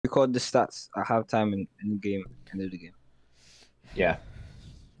record the stats at halftime in the game, end of the game. Yeah.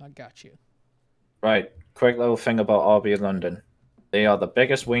 I got you. Right. Quick little thing about RB London. They are the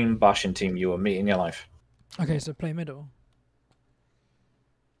biggest wing bashing team you will meet in your life. Okay, so play middle.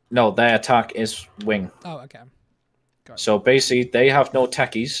 No, their attack is wing. Oh, okay. Got So basically, they have no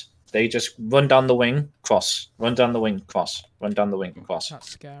techies. They just run down the wing, cross. Run down the wing, cross. Run down the wing, cross.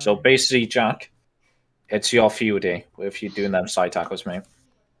 That's scary. So basically, Jack, it's your field day if you're doing them side tackles, mate.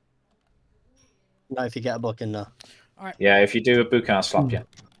 Not if you get a book in there. All right, Yeah, if you do a boot, I'll slap you.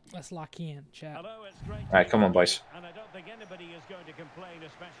 let's lock in, chat. Right, come on, boys. And I don't think anybody is going to complain,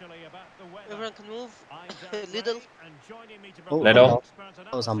 especially about the weather. Everyone can move. Little. Oh, Little.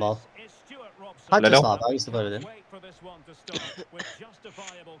 that was handball. Little. Just love. I used to play with him.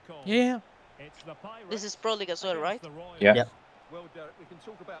 Yeah. This is Pro League as well, right? Yeah. Yep. Well, Derek, we can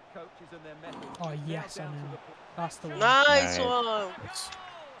talk about coaches and their methods. Oh yes, I know. That's the one. Nice Right. one.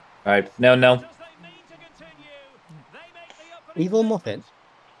 Right, no. Evil Muffin.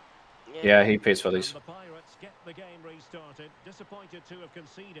 Yeah, he pays for these. The Pirates get the game restarted. Disappointed to have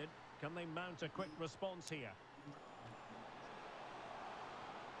conceded. Can they mount a quick response here?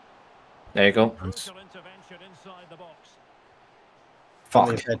 There you go. Crucial intervention inside the box. Fuck.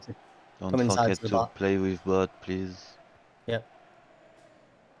 Come Don't inside forget to the to back. play with bot, please.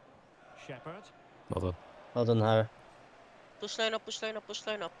 Shepherd. Well done, Harry. Push line up, push line up, push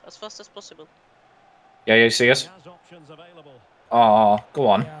line up as fast as possible. Yeah, you see us? He has options available. Oh, go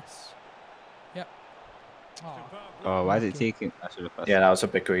on. Yes. Yep. Oh, Superb Oh, why is it Okay. taking? I should have passed. Yeah, that was a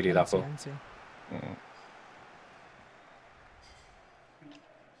bit greedy, that empty, ball. empty. Yeah.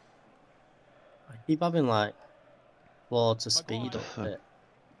 I keep having like loads of speed up Maguire. it.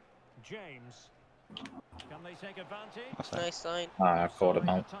 James. Can they take advantage? What's that? Nice line. Ah, I caught him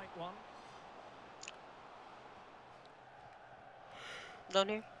A out. tight one. Down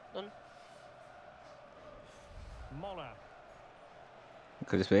here. Done. Moller.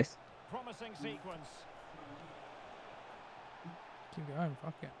 Look at his face. Promising sequence. Keep going.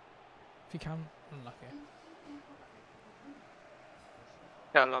 Fuck it. If you can, unlucky.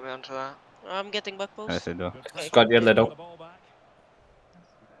 Can't lock me onto that. I'm getting back I post. said though. Good Okay. Got your the little. ball back.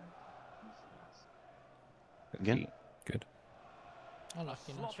 Again?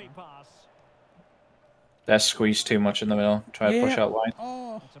 Unlucky. That's Sloppy fine. pass. They're squeezed too much in the middle. Try to push Yeah. out wide.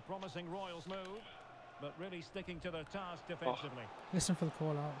 Oh, It's a promising Royals move, but really sticking to their task defensively. listen for the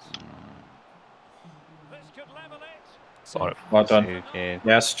call outs. This could level it. Sorry. Well done. Okay.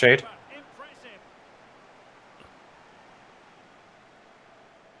 Yes, Jade. Impressive.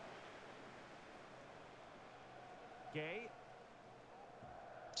 Gay.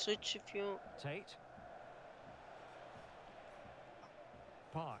 Switch if you. Tate.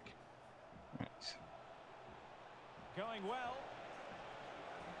 Park. Right. Going well.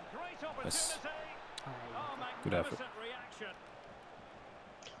 Great opportunity. Oh, Good effort. magnificent reaction.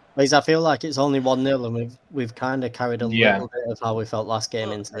 Because I feel like it's only 1-0 and we've kind of carried a Yeah. little bit of how we felt last game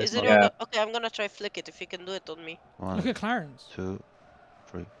Oh, into is this it one. Yeah. okay? I'm gonna try flick it if you can do it on me. Look 1, at Clarence. 2,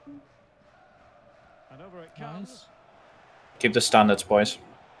 3. And over it comes. Nice. Keep the standards, boys.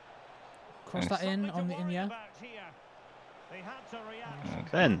 Cross that in on the in, yeah.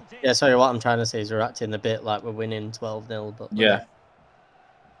 Ben. Yeah, sorry, what I'm trying to say is we're acting a bit like we're winning 12-0, but Yeah.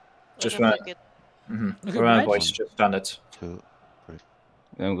 I Just can right. flick it. Look at Remember, Red. boys, just standards. 2, 3.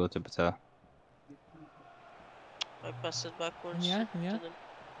 Then go to Patel. I pass it backwards. Yeah, to yeah. them.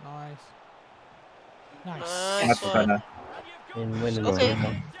 Nice. Nice. Nice That's one. better. in winning Okay. the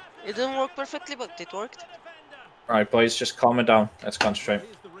game. It didn't work perfectly, but it worked. Right, boys, just calm it down. Let's concentrate.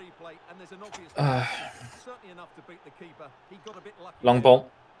 Here's the replay, and there's an obvious certainly enough to beat the keeper. He got a bit lucky. Long ball.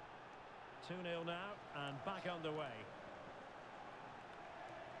 2-0 now, and back underway.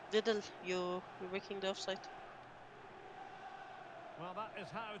 Diddle, you're breaking the offside. Well, that is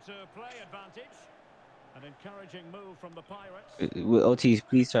how to play advantage. An encouraging move from the Pirates. OT,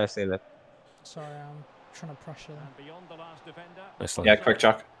 please try to stay left. Sorry, I'm trying to pressure them. And beyond the last defender. Yeah, quick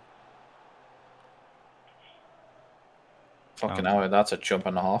Jack. Fucking hell, that's a jump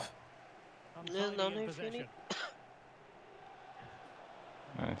and a half. No, no, no, if you Possession. need.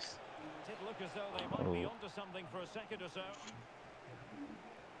 Nice. Did look as though they might be Oh. onto something for a second or so.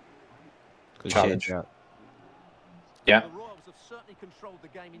 Good Challenge. shit, Jack. Yeah. The Royals have certainly controlled the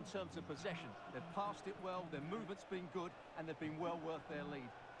game in terms of possession. They've passed it well, their movement's been good, and they've been well worth their lead.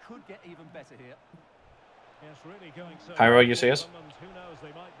 Could get even better here. Yes, really going so Pyro, well you see for us? them, and who knows,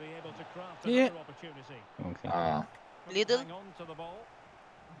 they might be able to craft Yeah. another opportunity. Okay. Ah. Lidl? Hang on to the ball.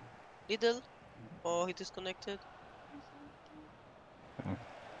 Diddle? Oh, he disconnected.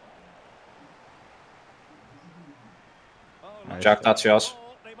 Oh, Nice. Jack, that's yours.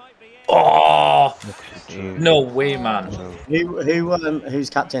 They might Oh, Save. no way, man. Joe. Who's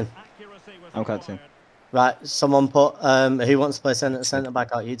captain? I'm captain. Right, someone put who wants to play centre back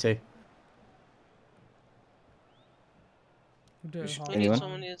out, you two. We'll do it half. We Anyone? need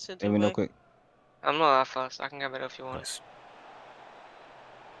someone in centre Let me know back. quick. I'm not that fast. I can get it if you want. Nice.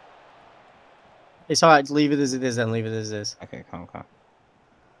 It's alright, leave it as it is then, leave it as it is. Okay, calm.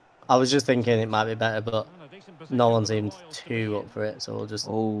 I was just thinking it might be better, but no one seemed too up for it, so we'll just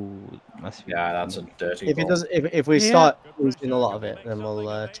Oh, must be. Yeah, that's a dirty if it ball. does if we Yeah. start losing a lot of it, then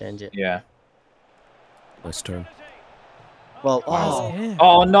we'll change it. Yeah. Nice turn. Well, Oh, yeah.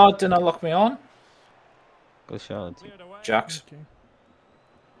 Oh, no, did not lock me on. Good shot. Jacks. Okay.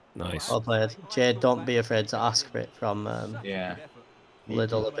 Nice. well played. Jade, don't be afraid to ask for it from Yeah.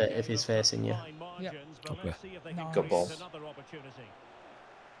 Liddle a bit if he's facing you. Yep. Okay. Nice. Good balls.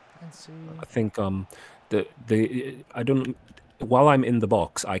 Let's see. I think I don't. While I'm in the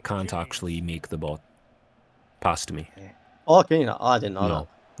box, I can't actually make the bot pass to me. Oh, can you not? Oh, I didn't know No,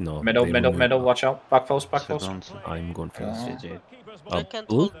 no. Middle, they middle, remove middle. that. Watch out. Back post, back post. Seconds. I'm going for this. Jade. I can't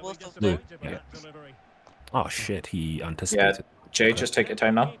blue? hold both of Blue. them. Yeah. Oh shit! He Yeah, anticipated. Jay, just take your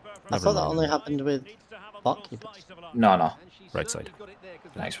time now. I thought that only happened with bot keepers. No. Right side.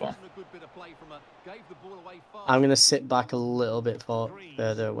 Nice one. I'm gonna sit back a little bit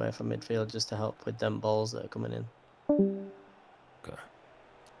further away from midfield just to help with them balls that are coming in. Okay.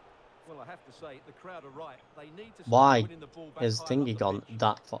 Why is Thingy gone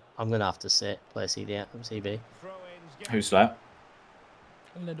that far? I'm gonna have to sit, play CB. Who's that?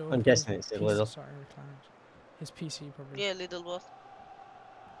 Little. I'm guessing it's still Little. Sorry, reclined. His PC probably. Yeah, little both.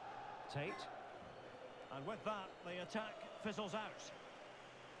 Tate. And with that, the attack fizzles out.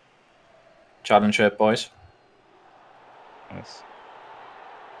 Challenge it, boys. Nice.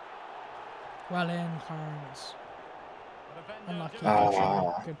 Well in, Clarence. Unlucky.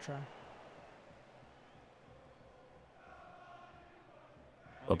 Ah. Good try.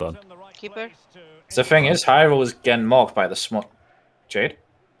 Well done. Keeper. The thing is, Hyro was getting marked by the smut. Jade?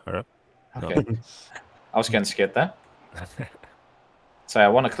 Alright. Okay. I was getting scared there. So I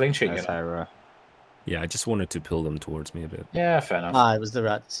want a clean sheet, you Nice, know. Hyra. Yeah, I just wanted to pull them towards me a bit. Yeah, fair enough. Ah, it was the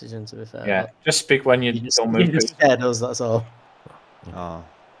right decision to be fair. Yeah, but just speak when you you just, don't you move. just scared us, that's all. Ah.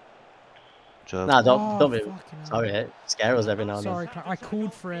 Job. Nah, Oh, don't be fucking hell. sorry. Scare us every now and then. Sorry, I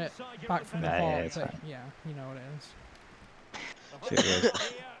called for it back from the Nah, yeah, heart, it's but fine. yeah, you know what it is. Shit,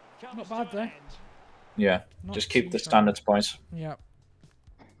 guys. Not bad though. Yeah, Not just keep too the shabby. standards points. Yep.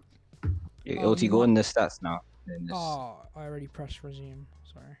 Yeah, Oh, OT, you go want- in the stats now. Then just, Oh, I already pressed resume.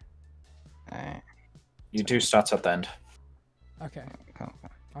 Sorry. You do stats at the end. Okay, calm.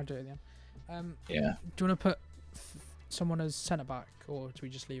 I'll do it then. Yeah, Do you want to put someone as centre back, or do we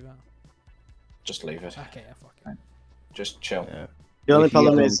just leave it? just leave it. Okay, yeah, fuck it. Just chill. Yeah. The only If you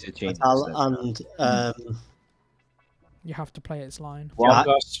problem get is them to change Fatal the and You have to play its line. What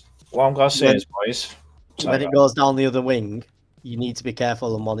I'm gonna say When- is, boys. when Sorry, it goes down the other wing, you need to be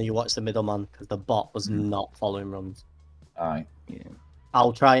careful and one of you watch the middleman because the bot was not following runs. aye. Yeah.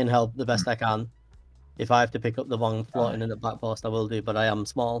 I'll try and help the best I can. If I have to pick up the one floating in the back post, I will do, but I am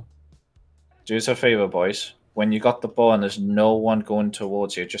small. Do us a favor, boys. When you got the ball and there's no one going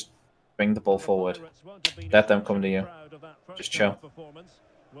towards you, just bring the ball forward. Let them come to you. Just chill.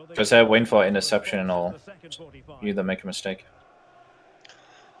 Because they're waiting for interception and all. You either make a mistake.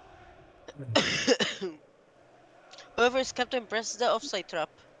 Whoever is captain, press the offside trap.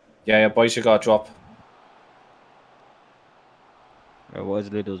 Yeah, boys, you gotta drop. Right, what is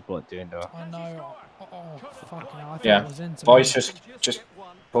Lido's bot doing though? I know. Oh, fucking hell. I thought Yeah, it was into boys, me. just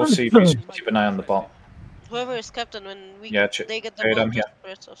both CBs, keep an eye on the ball. Whoever is captain, when we Yeah, they get the Jade, ball, I'm here. just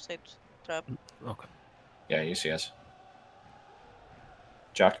press offside trap. Okay. Yeah, you see us.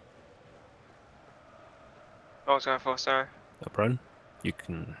 Jack. Oh, sorry, for sorry. Brian, you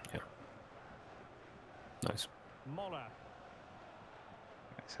can. Yeah. Nice. Nice,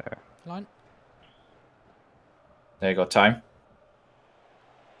 Hyra. Line. There you go, time.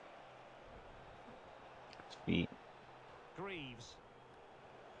 Sweet. Greaves.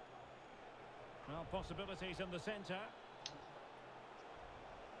 Well, possibilities in the centre.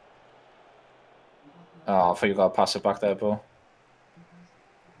 Oh, I thought you gotta pass it back there, bro.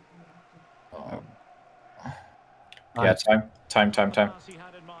 Oh. Yeah, time. Pass he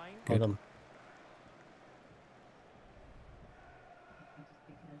had in mind. Well done.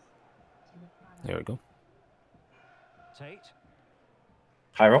 There we go. Tate.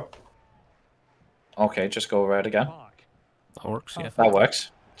 Hyro. Okay, just go red again. Park. That works. Yeah. That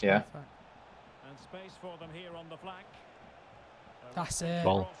works. Yeah. Perfect. And space for them here on the flank. That's it.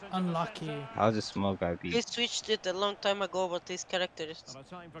 Roll. Unlucky. I was a small guy He beat. switched it a long time ago, but his character is And a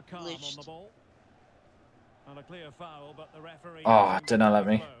time for calm on the glitched. ball. And a clear foul, but the referee. Oh, did not let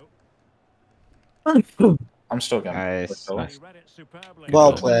me. I'm still getting Nice, pushed over. nice. Read it superbly.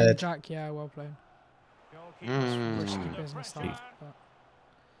 Well goal. Well done, played. Jack. Yeah, well played. Risky business that. He- But...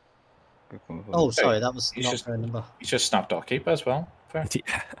 Good combo. Oh, sorry, that was He's not just- fair number. He just snapped our keeper as well. Fair.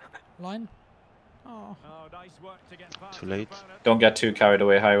 Yeah. Line. Oh. Oh, nice work to get past Too his late. opponent. Don't get too carried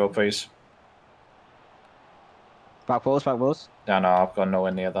away, Hyro, please. Back post, back post. No, no, I've got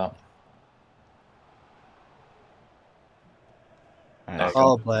nowhere near that. Nice.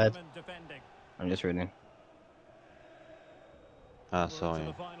 Oh, played. Determined defending. I'm just reading. Ah, We're into sorry.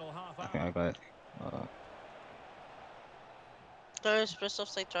 the final half I think hour. I got it. Clarence, press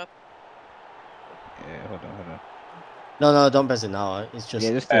offside trap. Yeah, hold on. No, don't press it now. It's just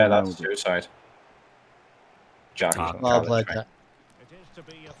Yeah, just stay in line That's with it. suicide. Jack. Ah. well challenge, played, right? Jack. It is to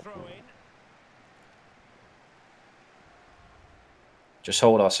be a throw-in. Just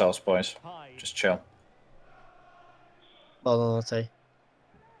hold ourselves, boys. Hyde. Just chill. Well done, Lottie.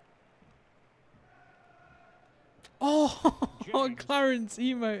 Oh, Clarence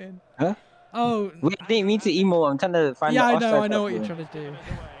emoting. Huh? Oh, Wait, I didn't mean to emo. I'm trying to find yeah, the I know offside what you're button. trying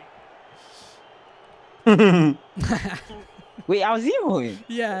to do. Wait, I was emoing.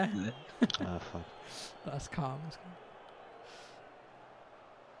 Yeah, Ah, fuck. that's calm. That's calm.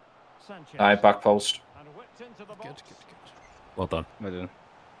 Sanchez. Alright, back post. And whipped into the Good, box. good, good. Well done. Well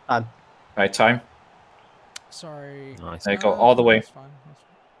done. Right, time. Sorry. Nice. There you go, all the way. That's fine. That's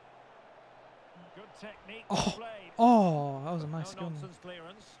fine. Good technique Oh. played. Oh, that was a nice No gun. nonsense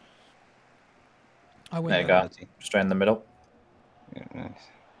clearance. I win. There you that. go. Straight in the middle. Yeah, nice.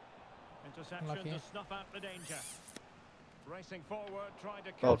 Interception Lucky. to snuff out the danger. Racing forward, trying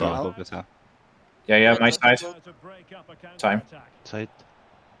to Well counter done. that. Go, Peter. Yeah, yeah, Well my done. side. To break up a Time. counter-attack. Side.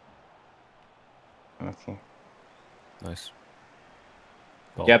 Okay. Nice.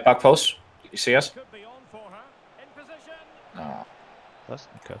 Goal. Yeah, back post. You see us? Could be on for her. In position. No. First.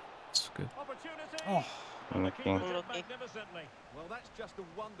 Okay. That's good. Opportunity. Oh, And the Okay. keeper did Unlucky. magnificently. Well, that's just a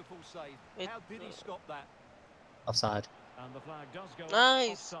wonderful save. It- How did he stop that? Offside. And the flag does go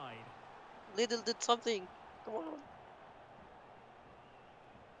Nice. offside. Lidl did something. Come on.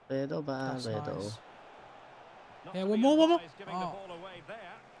 Little by that's little. nice. Not Yeah, to one be more, one more. advised, giving the Oh. ball away there.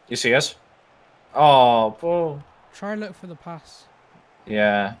 You see us? Oh, bro. Try and look for the pass.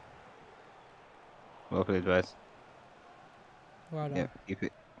 Yeah. Well played, guys. Well done. Yeah, keep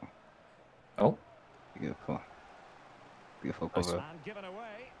it. Oh. Beautiful. Beautiful Nice. cover. And given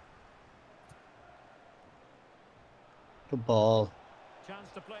away. Good ball.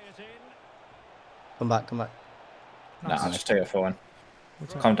 Chance to play it in. Come back, come back. Nice. Nah, just take it for one. We'll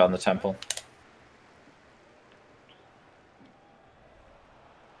take Come it. down the temple.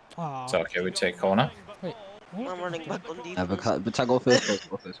 Oh. It's okay, we take corner. Wait. I'm running back on Yeah, defense. but go first,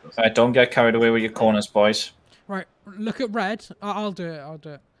 go first. Alright, don't get carried away with your corners, boys. Right, look at red. I'll do it. I'll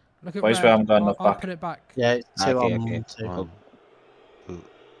do it. Look at Boys, red. we haven't got enough I'll back. put it back. Yeah, it's two Okay, on okay. two. 1, 2,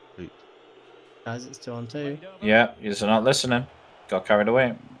 3. Guys, it's 2 on 2. Yeah, you're not listening. Got carried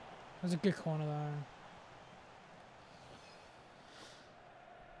away. There's a good corner there.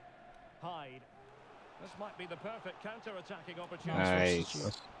 Hyde. This might be the perfect counter-attacking Nice. opportunity.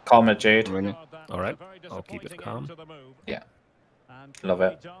 Nice. Calm it, Jade. Running. All right, Very I'll keep it disappointing calm. end to the move. Yeah. And Love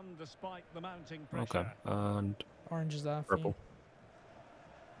clearly it. done despite the mounting Okay. pressure. And Orange is there for purple.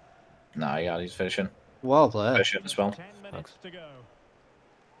 Nah, yeah, he's finishing. Well played. Finishing as well. 10 minutes to go.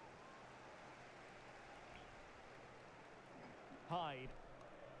 Hyde.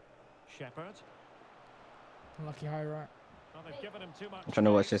 Shepherd. Unlucky high right. Well, they've given him too much I'm trying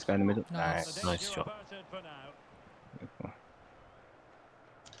to watch space. this guy in the middle. Nice. Nice. The Nice danger shot. averted for now. Beautiful.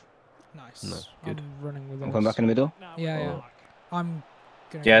 Nice. No, good. I'm running with I'm those. going back in the middle. Now Yeah, with yeah. Mark. I'm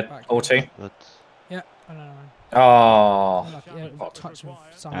gonna Yeah, get back. OT. But Yeah, I know. Oh. Unlucky. Yeah, Fuck. touch with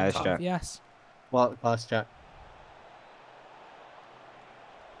some. Nice shot. Yes. Well, pass, Jack.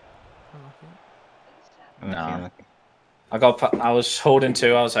 Unlucky. Nah. Unlucky. I was holding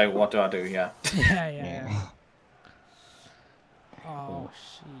two. I was like, what do I do? Yeah. Yeah, yeah, Yeah. yeah. Oh,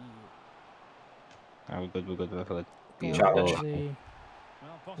 shit. Alright, we're good, we're good. Go Challenge. on, Ozzy.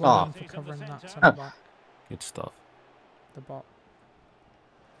 Well, Well done possibilities for in the covering that centre. centre back. Good stuff. The bot.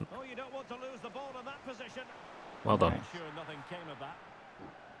 Oh, you don't want to lose the ball in that position. Well done. I'm sure nothing came of that.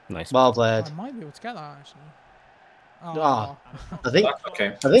 Nice. Well played. I might be able to get that actually. Ah. Oh. I think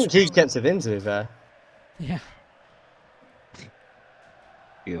Okay. Hughes kept it in, to be fair. Yeah.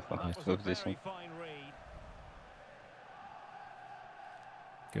 Beautiful. That Nice was a position. very fine read.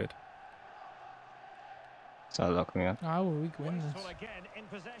 Good. So lock me up. Oh, we win this.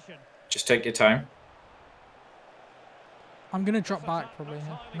 Just take your time. I'm gonna drop back probably.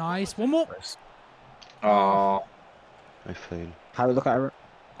 Here. Nice. One more. Oh. I fail. How do we look at it?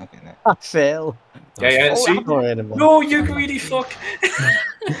 Okay, no. I fail. Yeah, see? No, you greedy fuck.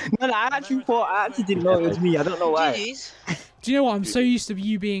 No, I actually didn't know it was me. I don't know why. GG's. Do you know what? I'm so used to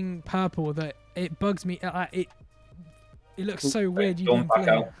you being purple that it bugs me. It looks so weird. You Don't being back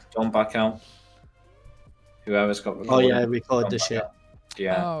blue. out. Don't back out. Whoever's got Oh recorded, yeah, record don't the back shit. out.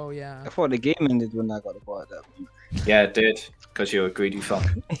 Yeah. Oh yeah. I thought the game ended when I got the ball. That. Yeah, it did. Because you're a greedy fuck.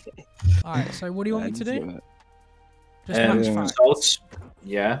 All right. So what do you want me to do? Just Um, match facts. results.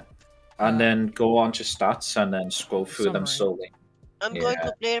 Yeah. And then go on to stats and then scroll through them Summary. slowly. I'm going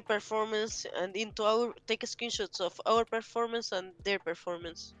to player performance and into our take screenshots of our performance and their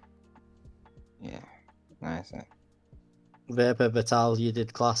performance. Yeah. Nice. Vapor Vital, you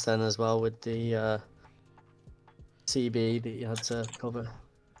did class then as well with the CB that you had to cover.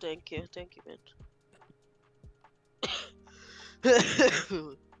 Thank you, man.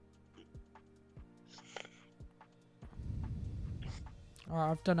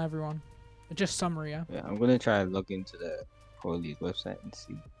 Alright, I've done everyone. Just summary, yeah? Yeah, I'm gonna try and log into the Pro League website and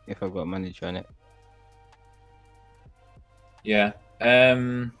see if I've got manager on it. Yeah.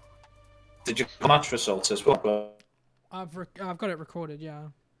 Did you match results as well? I've got it recorded, yeah.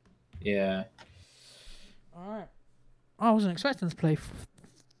 Yeah. Alright. I wasn't expecting to play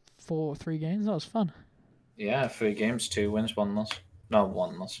for 3 games. That was fun. Yeah, 3 games, 2 wins, 1 loss. No,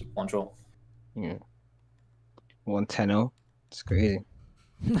 1 loss, 1 draw. Yeah. 1-10-0. It's crazy.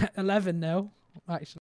 11 now, actually.